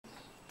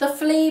The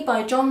Flea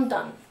by John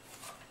Donne.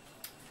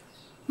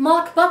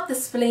 Mark but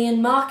this flea, and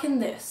mark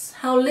in this,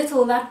 how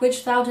little that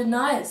which thou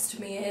deniest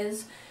me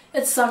is.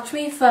 It sucked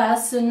me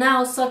first, and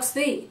now sucks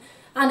thee,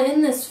 and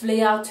in this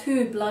flea our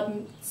two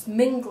bloods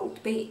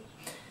mingled be.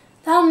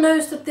 Thou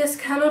know'st that this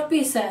cannot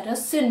be said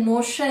as sin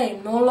nor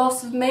shame nor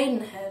loss of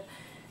maidenhead,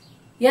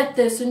 yet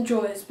this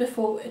enjoys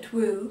before it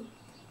woo,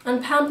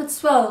 and pampered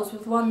swells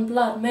with one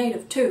blood made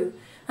of two,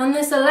 and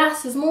this,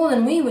 alas, is more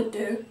than we would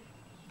do.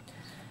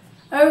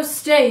 Oh,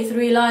 stay,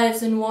 3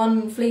 lives in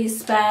one flea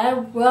spare,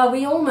 were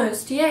we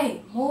almost,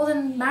 yea, more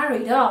than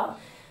married are.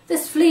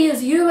 This flea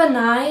is you and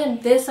I,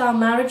 and this our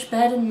marriage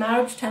bed and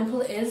marriage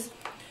temple is.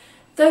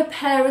 Though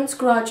parents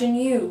grudge and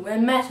you, we're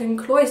met and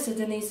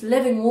cloistered in these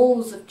living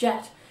walls of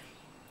jet.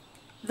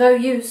 Though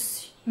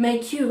use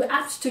make you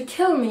apt to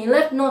kill me,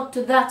 let not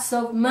to that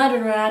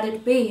self-murderer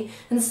added be,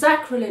 and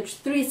sacrilege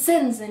 3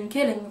 sins in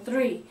killing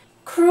 3.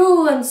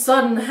 Cruel and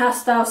sudden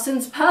hast thou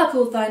since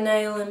purpled thy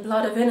nail in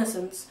blood of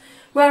innocence.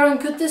 Wherein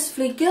could this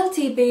flea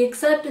guilty be,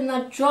 except in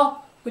that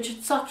drop which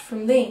it sucked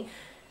from thee?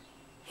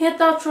 Yet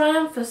thou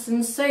triumphest,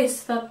 and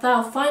say'st that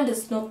thou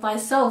findest not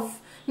thyself,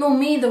 nor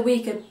me the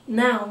weaker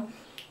now.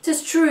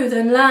 'Tis true,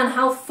 then learn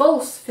how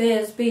false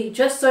fears be.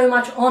 Just so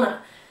much honour,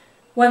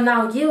 when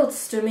thou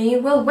yield'st to me,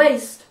 will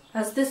waste,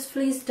 as this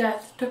flea's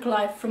death took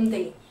life from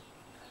thee.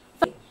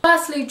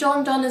 Firstly,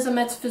 John Donne is a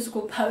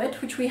metaphysical poet,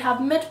 which we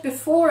have met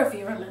before, if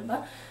you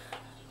remember.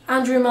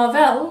 Andrew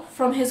Marvell,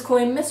 from his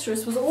Coin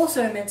Mistress, was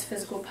also a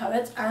metaphysical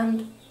poet,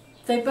 and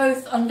they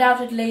both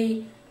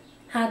undoubtedly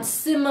had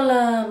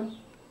similar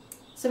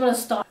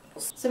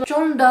styles.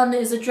 John Donne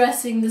is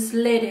addressing this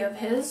lady of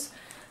his,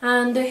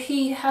 and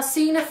he has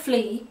seen a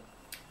flea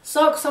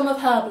suck some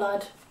of her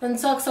blood and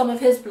suck some of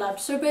his blood.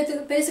 So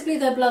basically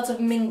their bloods have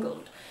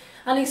mingled.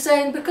 And he's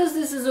saying, because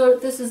this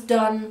is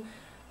done,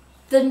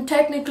 then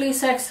technically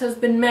sex has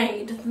been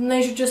made, then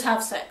they should just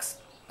have sex.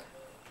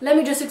 Let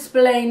me just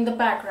explain the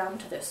background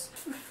to this.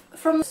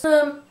 From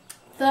the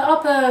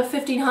upper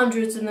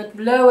 1500s and the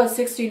lower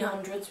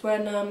 1600s,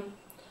 when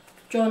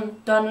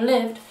John Donne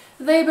lived,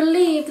 they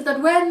believed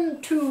that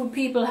when 2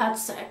 people had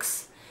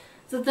sex,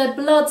 that their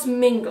bloods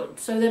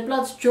mingled, so their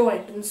bloods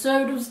joined, and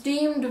so it was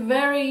deemed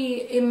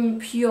very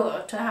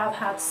impure to have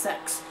had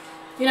sex.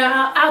 You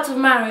know, out of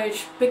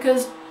marriage,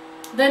 because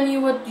then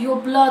your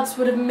bloods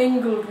would have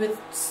mingled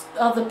with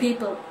other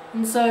people,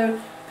 and so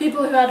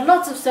people who had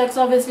lots of sex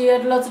obviously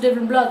had lots of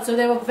different blood, so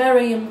they were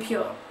very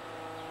impure.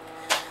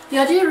 The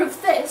idea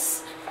of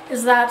this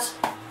is that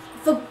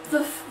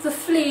the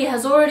flea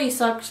has already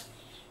sucked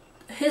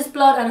his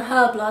blood and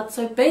her blood,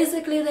 so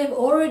basically they've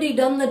already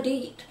done the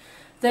deed.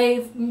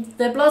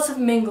 Their bloods have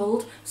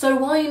mingled, so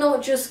why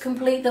not just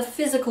complete the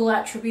physical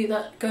attribute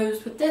that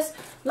goes with this?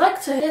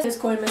 Like to his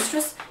Coin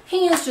Mistress,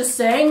 he is just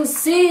saying,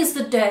 seize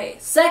the day,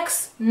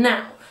 sex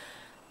now.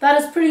 That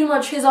is pretty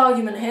much his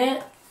argument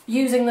here,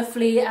 using the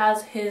flea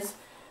as his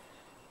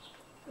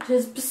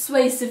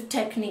persuasive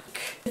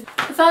technique.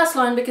 The first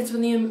line begins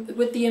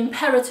with the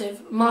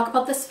imperative, mark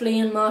but this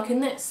flea and mark in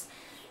this.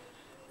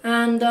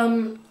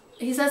 And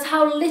he says,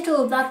 how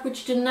little that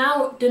which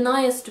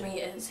deniest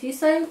me is. He's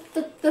saying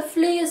that the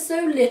flea is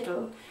so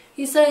little.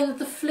 He's saying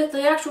that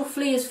the actual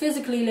flea is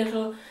physically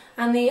little,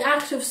 and the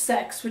act of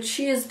sex, which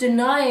she is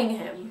denying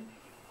him,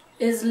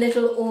 is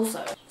little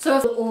also. So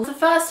if the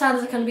first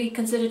stanza can be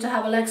considered to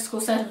have a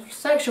lexical set of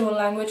sexual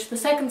language, the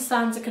second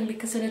stanza can be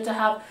considered to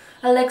have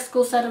a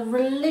lexical set of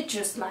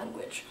religious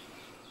language.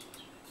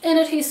 In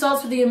it he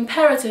starts with the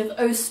imperative,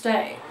 oh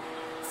stay.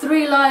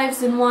 3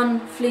 lives in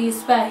one flea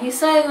spare. He's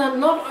saying that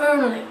not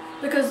only,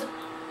 because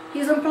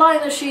he's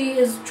implying that she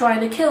is trying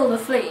to kill the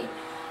flea,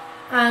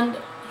 and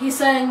he's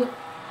saying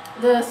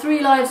the 3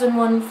 lives in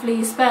one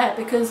flea spare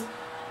because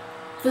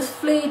the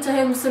flea to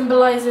him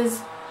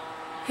symbolises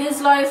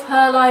his life,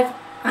 her life,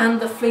 and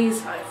the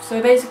flea's life.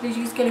 So basically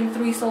she's killing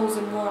 3 souls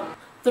in one.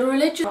 The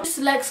religious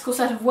lexical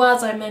set of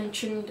words I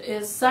mentioned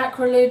is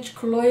sacrilege,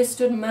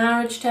 cloistered,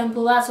 marriage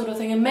temple, that sort of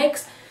thing. It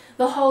makes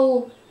the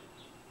whole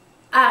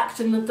act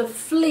and the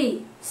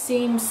flea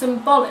seem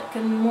symbolic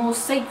and more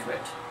sacred.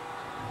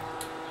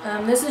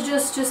 This is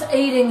just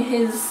aiding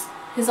his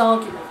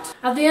argument.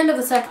 At the end of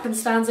the second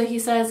stanza he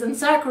says, and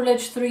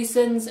sacrilege 3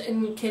 sins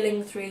in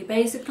killing 3.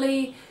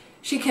 Basically,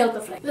 she killed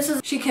the flea.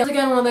 She killed,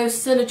 again, one of those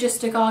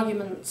syllogistic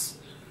arguments,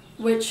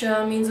 which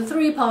means a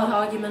 3-part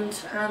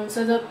argument. And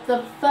so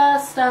the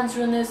first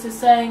stanza in this is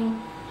saying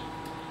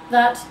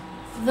that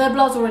their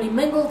blood's already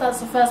mingled. That's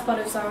the first part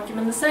of his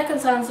argument. The second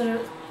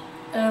stanza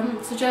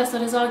suggests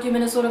that his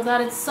argument is sort of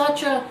that it's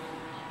such a...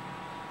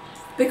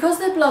 Because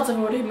their bloods have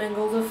already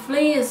mingled, the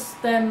flea is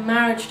their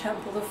marriage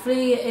temple. The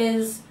flea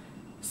is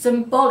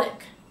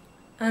symbolic,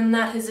 and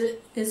that is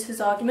his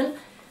argument.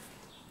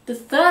 The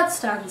third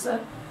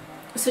stanza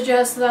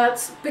suggests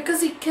that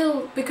because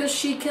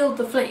she killed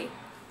the flea,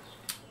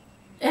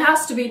 it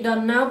has to be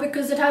done now,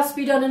 because it has to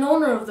be done in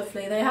honour of the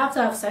flea. They have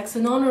to have sex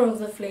in honour of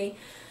the flea,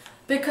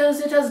 because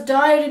it has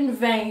died in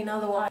vain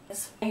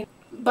otherwise.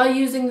 By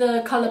using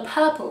the colour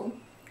purple,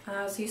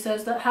 as he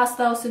says, that hast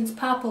thou since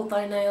purpled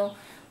thy nail,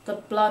 the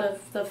blood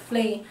of the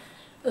flea.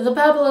 The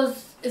purple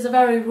is a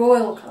very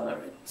royal colour.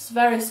 It's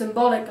very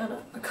symbolic and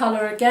a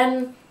colour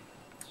again,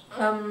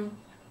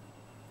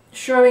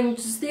 showing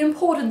just the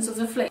importance of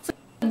the flea.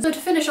 So to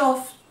finish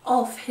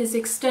off his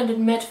extended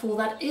metaphor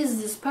that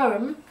is this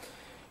poem,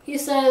 he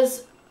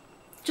says,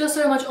 "Just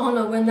so much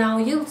honour when thou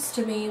yield'st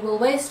to me will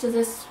waste as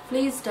this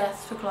flea's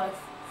death took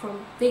life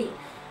from thee."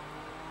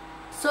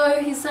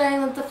 So he's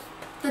saying that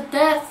the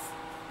death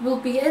will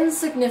be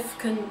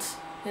insignificant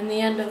in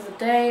the end of the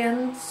day,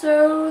 and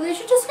so they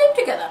should just live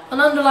together. An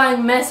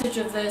underlying message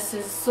of this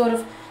is sort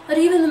of that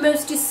even the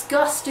most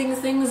disgusting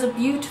things are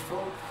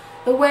beautiful.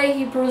 The way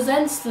he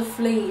presents the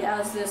flea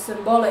as this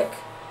symbolic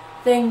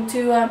thing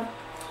to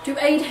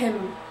aid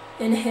him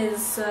in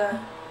his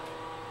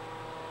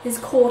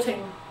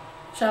courting,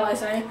 shall I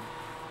say,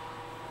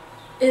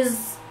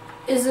 is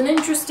an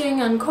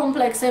interesting and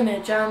complex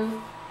image,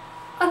 and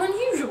an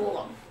unusual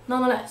one,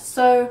 nonetheless.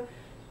 So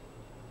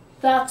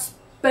that's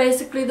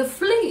basically the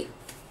flea.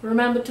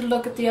 Remember to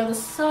look at the other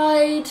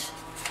side,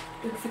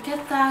 don't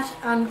forget that,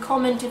 and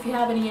comment if you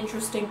have any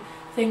interesting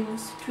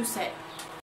things to say.